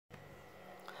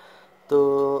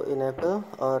To enable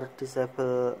or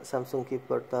disable Samsung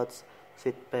Keyboard Touch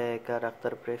Feedback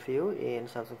Character Preview in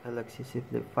Samsung Galaxy Z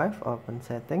Flip 5, open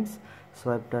Settings,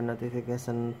 swipe down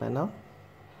Notification Panel,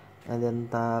 and then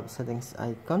tap Settings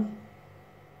icon.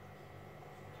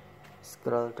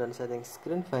 Scroll down Settings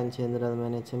screen, find General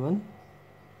Management.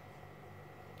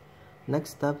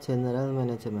 Next, tap General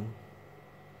Management,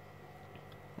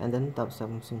 and then tap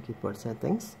Samsung Keyboard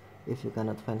Settings. If you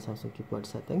cannot find Samsung Keyboard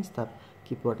Settings, tap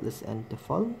Keyboard List and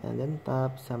Default, and then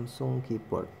tap Samsung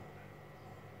Keyboard.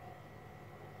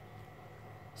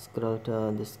 Scroll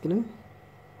down the screen,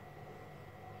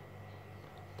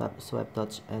 tap Swipe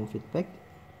Touch and Feedback,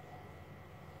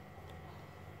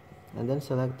 and then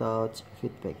select Touch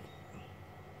Feedback.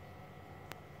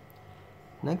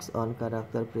 Next, on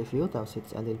Character Preview, tap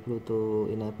Switch until blue to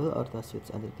enable or tap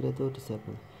Switch until gray to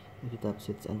disable. If you tap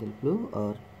Switch until blue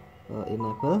or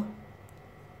enable,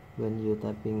 when you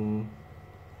typing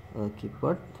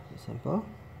keyboard, for example,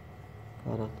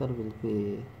 character will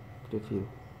be preview.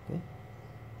 Okay,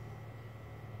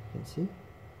 you can see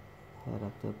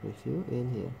character preview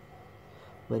in here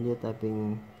when you're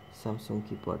typing Samsung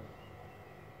keyboard.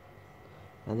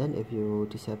 And then if you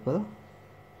disable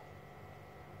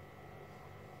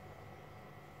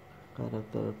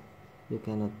character, you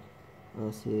cannot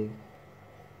see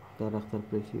character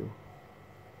preview.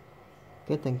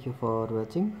 Okay, thank you for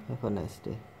watching. Have a nice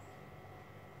day.